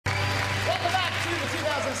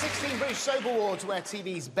2016 British Soap Awards, where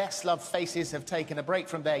TV's best-loved faces have taken a break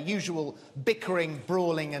from their usual bickering,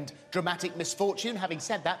 brawling and dramatic misfortune. Having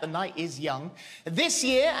said that, the night is young. This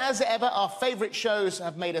year, as ever, our favourite shows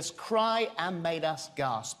have made us cry and made us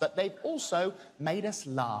gasp, but they've also made us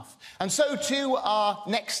laugh. And so, too, our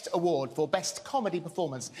next award for Best Comedy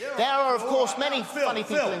Performance. Yeah, there are, of course, many funny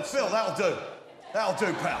people in... Phil, that'll do. That'll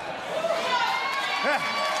do, pal. Yeah.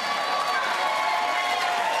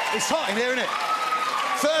 It's hot in here, isn't it?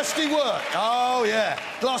 Thirsty work. Oh, yeah.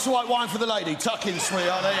 Glass of white wine for the lady. Tuck in,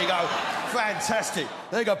 sweetheart. There you go. Fantastic.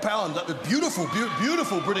 There you go, pal. And that beautiful,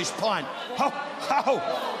 beautiful British pint. Oh.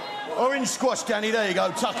 Orange squash, Danny. There you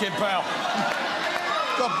go. Tuck in, pal.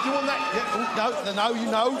 God, you want that? Yeah. Oh, no,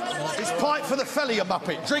 you know. It's pint for the fella, you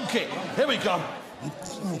muppet. Drink it. Here we go.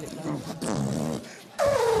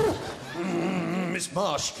 Miss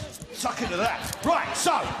Marsh. Tuck into that. Right,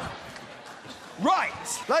 so...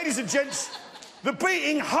 Right, ladies and gents, the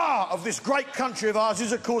beating heart of this great country of ours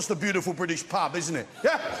is, of course, the beautiful British pub, isn't it?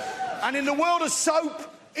 Yeah? And in the world of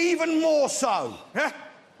soap, even more so. Yeah?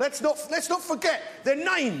 Let's not forget, their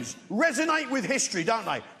names resonate with history, don't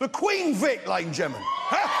they? The Queen Vic, ladies and gentlemen.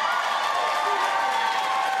 Yeah?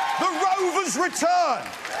 The Rovers return.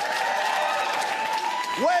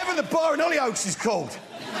 Whatever the bar in Hollyoaks is called.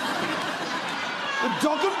 The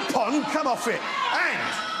Dog and Pond, come off it. And...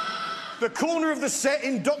 the corner of the set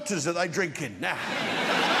in Doctors that they drink in. Now.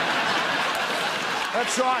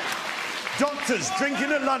 That's right. Doctors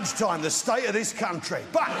drinking at lunchtime, the state of this country.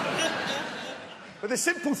 But the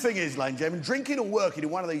simple thing is, ladies and gentlemen, drinking or working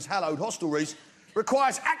in one of these hallowed hostelries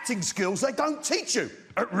requires acting skills they don't teach you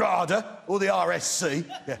at RADA or the RSC.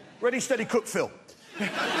 Yeah. Ready, steady, cook, Phil.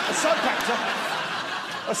 A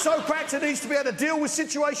soap actor needs to be able to deal with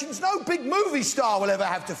situations no big movie star will ever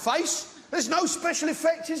have to face. There's no special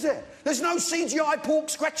effect, is there? There's no CGI pork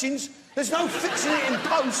scratchings. There's no fixing it in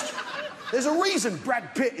post. There's a reason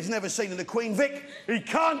Brad Pitt is never seen in the Queen Vic. He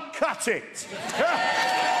can't cut it.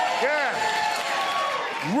 Yeah.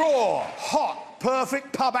 Raw, hot,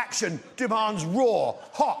 perfect pub action demands raw,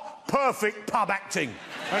 hot, perfect pub acting.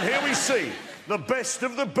 And here we see the best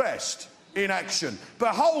of the best in action.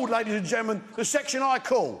 Behold, ladies and gentlemen, the section I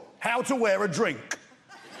call How to Wear a Drink.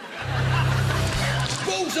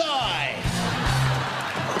 Bullseye!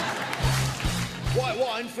 White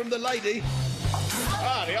wine from the lady.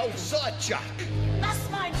 Ah, the old side chuck. That's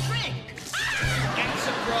my drink. Get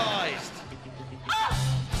surprised. Oh.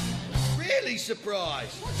 Really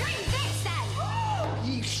surprised. Well, drink this then. Oh.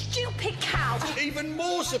 You stupid cow. Even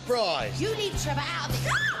more surprised. You need to have it out of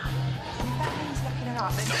it. Batman's looking it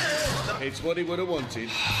up. It's what he would have wanted.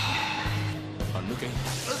 I'm looking.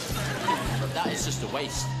 That is just a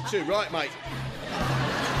waste. Too right, mate.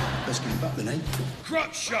 Let's give him back the name.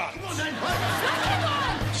 Crotch shot! Come on, then.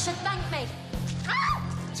 You should thank me. Ah!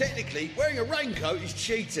 Technically, wearing a raincoat is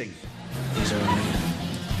cheating. He's only...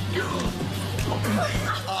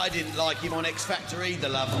 I didn't like him on X Factor either,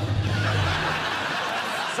 love.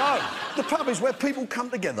 So, the pub is where people come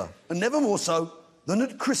together, and never more so than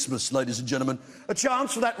at Christmas, ladies and gentlemen. A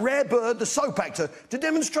chance for that rare bird, the soap actor, to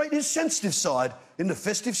demonstrate his sensitive side in the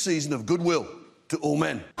festive season of goodwill to all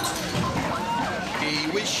men.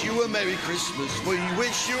 We wish you a Merry Christmas. We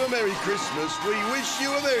wish you a Merry Christmas. We wish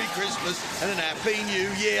you a Merry Christmas and an Happy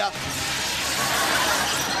New Year.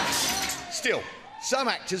 Still, some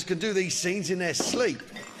actors can do these scenes in their sleep.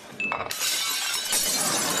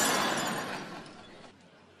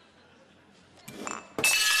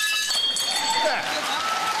 Yeah.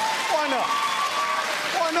 Why not?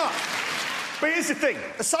 Why not? But here's the thing.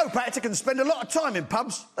 A soap actor can spend a lot of time in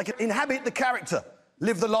pubs. They can inhabit the character,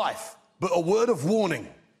 live the life. But a word of warning.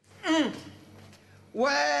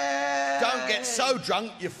 Well... Don't get so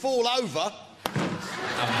drunk you fall over.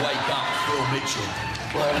 And wake up, Phil Mitchell.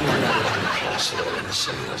 Well, I'm going to class a little in the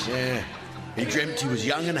silliness. Yeah. He dreamt he was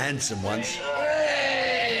young and handsome once.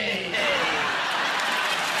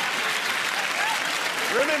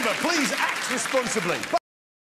 Remember, please act responsibly.